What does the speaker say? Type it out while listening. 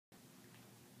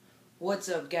What's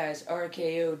up, guys?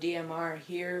 RKO DMR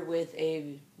here with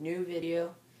a new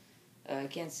video. I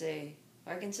can say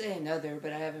another,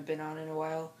 but I haven't been on in a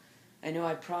while. I know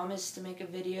I promised to make a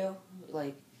video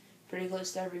like pretty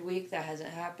close to every week. That hasn't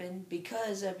happened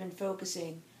because I've been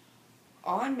focusing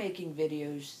on making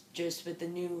videos just with the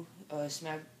new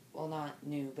not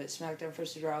new, but SmackDown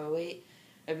vs. Raw 08.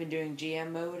 I've been doing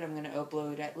GM mode. I'm going to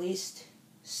upload at least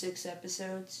 6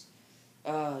 episodes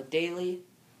daily.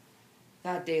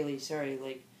 Not daily, sorry,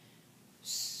 like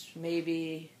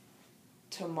maybe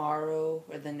tomorrow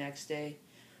or the next day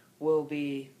will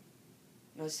be,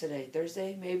 what's today,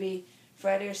 Thursday? Maybe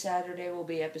Friday or Saturday will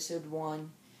be episode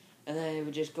 1, and then it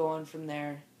would just go on from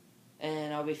there,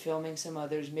 and I'll be filming some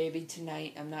others, maybe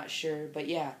tonight, I'm not sure, but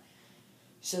yeah.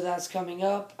 So that's coming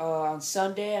up. On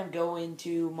Sunday, I'm going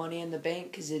to Money in the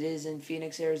Bank, because it is in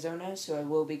Phoenix, Arizona, so I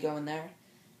will be going there,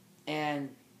 and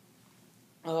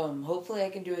hopefully I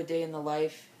can do a day in the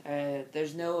life.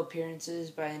 There's no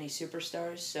appearances by any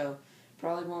superstars, so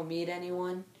probably won't meet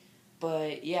anyone.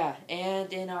 But yeah,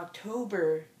 and in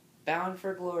October, Bound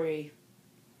for Glory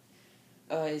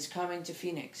is coming to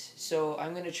Phoenix. So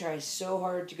I'm going to try so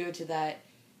hard to go to that,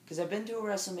 because I've been to a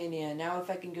WrestleMania. Now if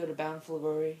I can go to Bound for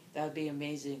Glory, that would be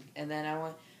amazing. And then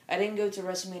I didn't go to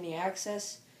WrestleMania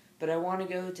Access, but I want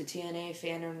to go to TNA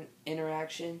Fan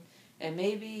Interaction, and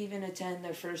maybe even attend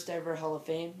their first ever Hall of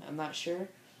Fame. I'm not sure.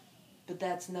 But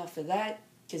that's enough of that,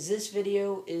 because this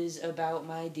video is about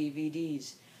my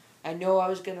DVDs. I know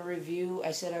I said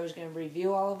I was going to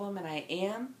review all of them, and I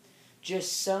am.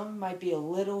 Just some might be a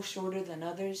little shorter than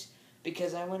others,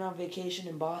 because I went on vacation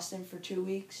in Boston for 2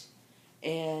 weeks,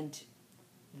 and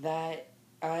that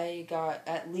I got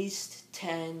at least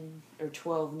 10 or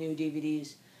 12 new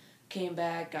DVDs. Came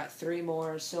back, got 3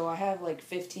 more, so I have like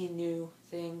 15 new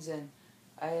things, and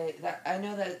I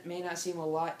know that may not seem a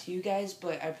lot to you guys,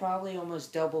 but I probably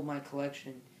almost doubled my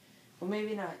collection. Well,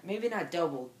 maybe not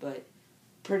doubled, but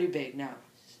pretty big now.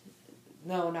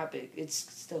 No, not big. It's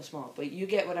still small, but you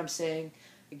get what I'm saying.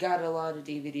 I got a lot of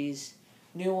DVDs,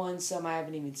 new ones, some I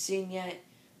haven't even seen yet.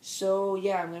 So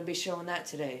yeah, I'm gonna be showing that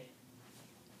today.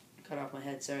 Cut off my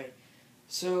head, sorry.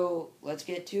 So let's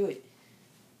get to it.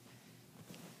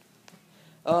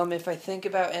 If I think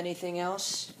about anything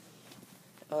else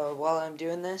while I'm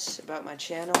doing this about my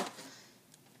channel,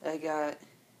 I got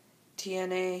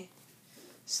TNA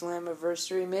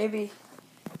Slammiversary. Maybe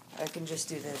I can just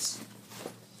do this.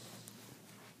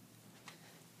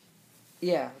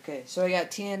 Yeah, okay. So I got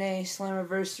TNA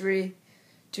Slammiversary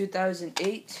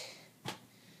 2008.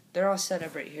 They're all set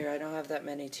up right here. I don't have that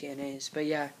many TNAs, but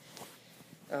yeah.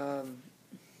 I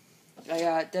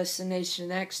got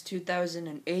Destination X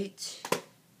 2008.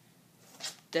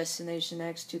 Destination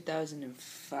X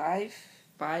 2005,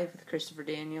 5 with Christopher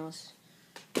Daniels.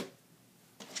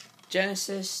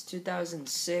 Genesis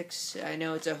 2006, I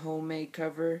know it's a homemade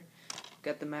cover,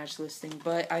 got the match listing,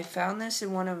 but I found this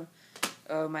in one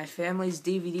of my family's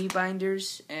DVD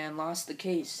binders and lost the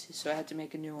case, so I had to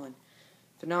make a new one.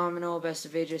 Phenomenal, Best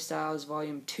of AJ Styles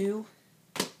Volume 2,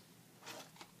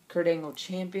 Kurt Angle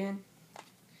Champion,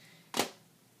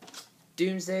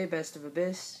 Doomsday, Best of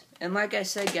Abyss. And like I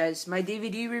said, guys, my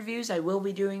DVD reviews, I will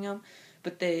be doing them,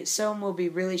 but some will be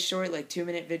really short, like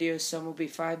 2-minute videos, some will be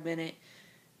 5-minute,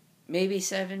 maybe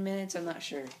 7 minutes, I'm not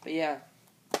sure. But yeah,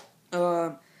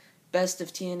 Best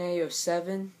of TNA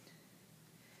 07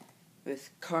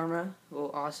 with Karma, well,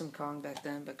 Awesome Kong back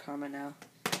then, but Karma now.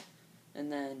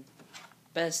 And then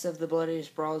Best of the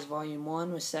Bloodiest Brawls Volume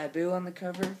 1 with Sabu on the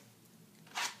cover.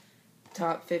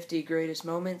 Top 50 Greatest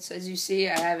Moments. As you see,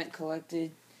 I haven't collected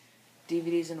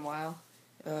DVDs in a while.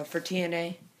 For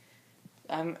TNA,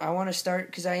 I want to start,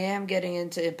 because I am getting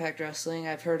into Impact Wrestling.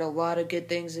 I've heard a lot of good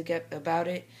things about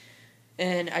it,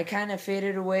 and I kind of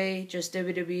faded away, just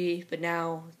WWE, but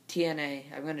now TNA.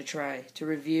 I'm going to try to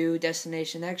review.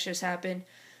 Destination X just happened.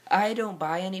 I don't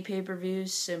buy any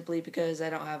pay-per-views simply because I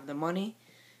don't have the money.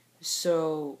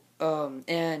 So,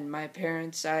 and my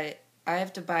parents, I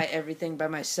have to buy everything by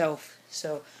myself,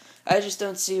 so I just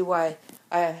don't see why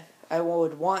I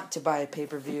would want to buy a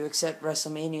pay-per-view, except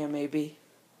WrestleMania, maybe.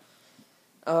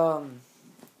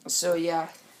 So yeah.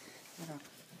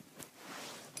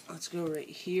 Let's go right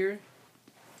here.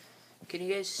 Can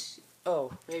you guys...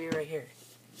 Oh, maybe right here.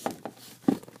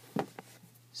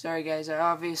 Sorry, guys, I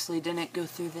obviously didn't go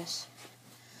through this.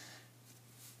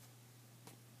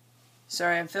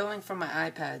 Sorry, I'm filming from my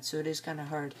iPad, so it is kind of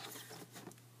hard.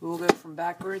 We'll go from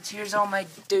backwards. Here's all my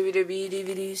WWE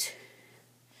DVDs.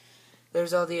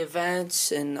 There's all the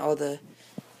events and all the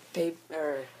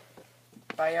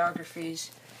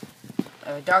biographies,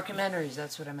 documentaries,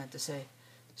 that's what I meant to say.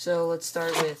 So let's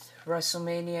start with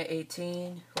WrestleMania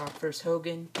 18, Rock vs.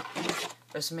 Hogan.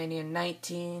 WrestleMania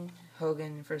 19,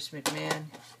 Hogan vs. McMahon.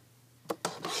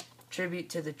 Tribute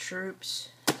to the Troops.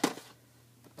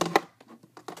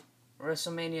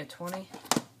 WrestleMania 20.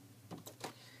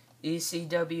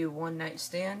 ECW One Night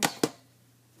Stand.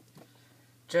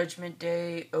 Judgment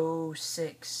Day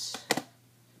 06.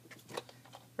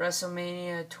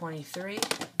 WrestleMania 23.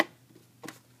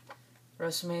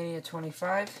 WrestleMania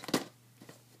 25.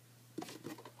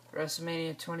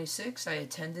 WrestleMania 26. I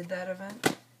attended that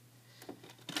event.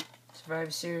 Survivor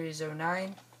Series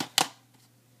 09.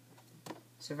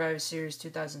 Survivor Series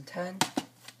 2010.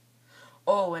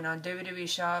 Oh, and on WWE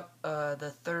Shop,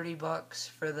 the $30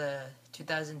 for the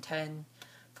 2010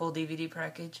 full DVD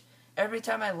package. Every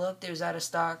time I looked, it was out of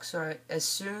stock, so as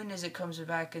soon as it comes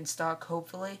back in stock,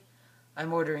 hopefully,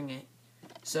 I'm ordering it.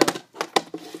 So,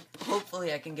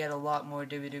 hopefully I can get a lot more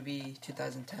WWE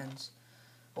 2010s.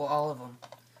 Well, all of them.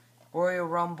 Royal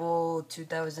Rumble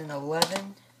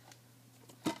 2011.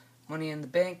 Money in the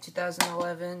Bank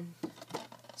 2011.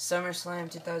 SummerSlam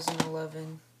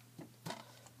 2011.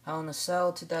 Hell in a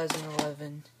Cell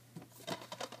 2011.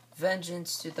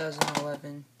 Vengeance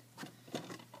 2011.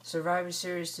 Survivor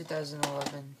Series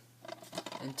 2011.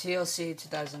 And TLC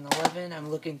 2011. I'm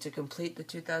looking to complete the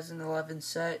 2011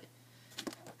 set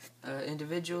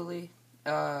individually.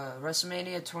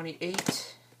 WrestleMania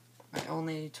 28. My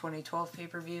only 2012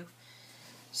 pay-per-view.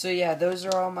 So yeah, those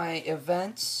are all my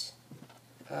events.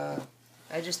 I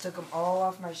just took them all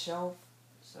off my shelf.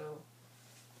 So,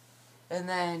 and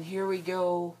then here we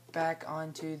go back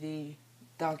onto the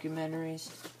documentaries.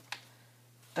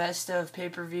 Best of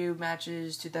pay-per-view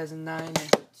matches 2009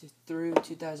 through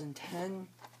 2010.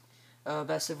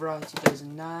 Best of Raw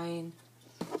 2009.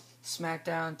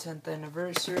 SmackDown 10th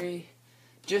anniversary.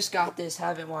 Just got this,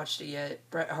 haven't watched it yet.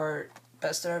 Bret Hart,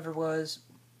 best there ever was,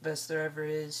 best there ever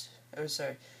is. Oh,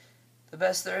 sorry. The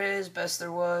best there is, best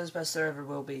there was, best there ever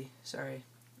will be. Sorry.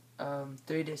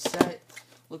 3-disc set.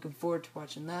 Looking forward to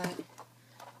watching that.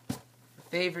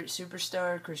 Favorite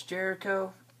superstar, Chris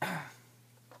Jericho.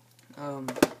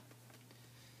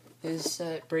 His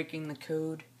set, Breaking the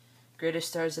Code. Greatest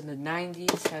Stars in the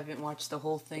 90s. Haven't watched the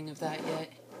whole thing of that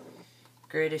yet.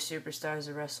 Greatest Superstars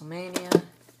of WrestleMania.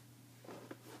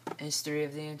 History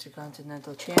of the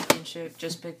Intercontinental Championship.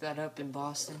 Just picked that up in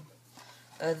Boston.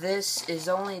 This is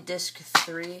only disc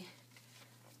 3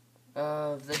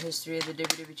 of the history of the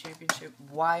WWE Championship.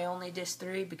 Why only disc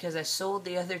 3? Because I sold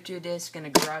the other 2 discs in a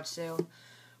garage sale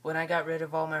when I got rid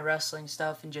of all my wrestling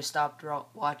stuff and just stopped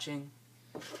watching.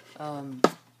 John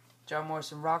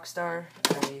Morrison Rockstar.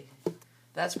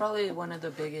 That's probably one of the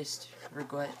biggest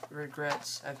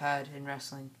regrets I've had in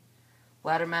wrestling.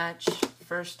 Ladder match,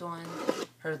 first one.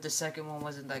 Heard the second one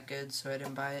wasn't that good, so I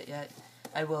didn't buy it yet.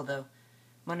 I will, though.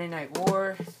 Monday Night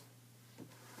War.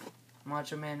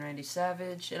 Macho Man Randy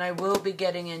Savage. And I will be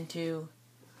getting into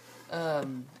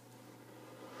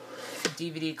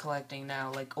DVD collecting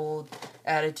now, like old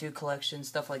Attitude Collection,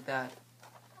 stuff like that.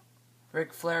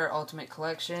 Ric Flair Ultimate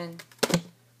Collection.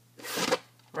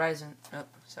 Rise and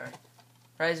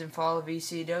Fall of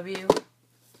ECW.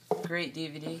 Great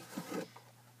DVD.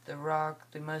 The Rock,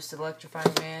 the most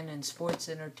electrifying man in sports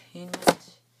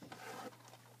entertainment.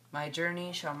 My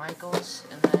Journey, Shawn Michaels.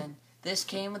 And then this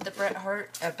came with the Bret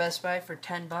Hart at Best Buy for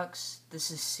 $10.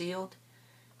 This is sealed.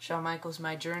 Shawn Michaels,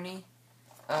 My Journey.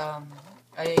 I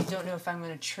don't know if I'm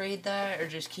going to trade that or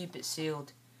just keep it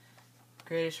sealed.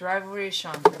 Greatest Rivalry,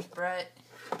 Shawn vs. Bret.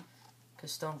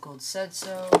 Because Stone Cold said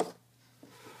so.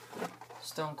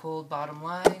 Stone Cold, Bottom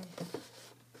Line.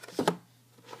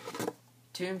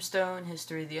 Tombstone,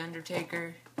 History of the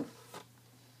Undertaker.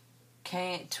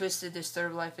 Kane, Twisted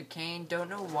Disturbed Life of Kane. Don't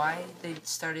know why they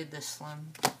started this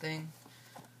slim thing.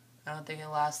 I don't think it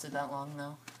lasted that long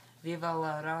though. Viva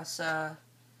La Raza,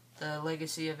 The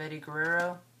Legacy of Eddie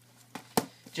Guerrero.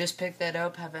 Just picked that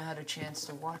up, haven't had a chance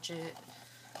to watch it.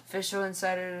 Official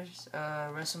Insiders,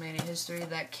 WrestleMania History.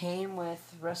 That came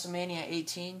with WrestleMania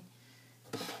 18.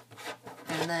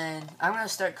 And then I'm going to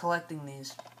start collecting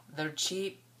these. They're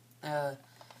cheap.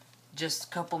 Just a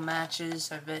couple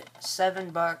matches. I bet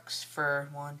 $7 for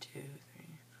 1, 2, 3,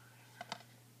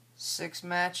 6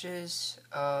 matches.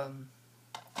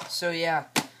 So yeah,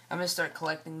 I'm gonna start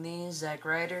collecting these. Zack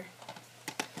Ryder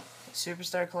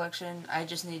Superstar Collection. I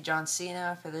just need John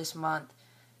Cena for this month.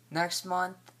 Next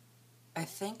month, I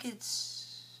think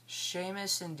it's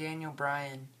Sheamus and Daniel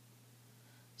Bryan.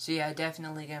 So yeah,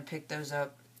 definitely gonna pick those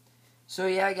up. So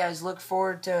yeah, guys, look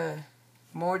forward to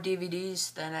more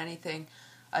DVDs than anything.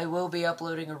 I will be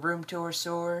uploading a room tour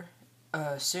soon.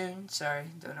 Sorry,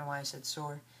 don't know why I said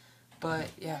sore. But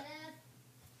yeah.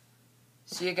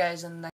 See you guys in the next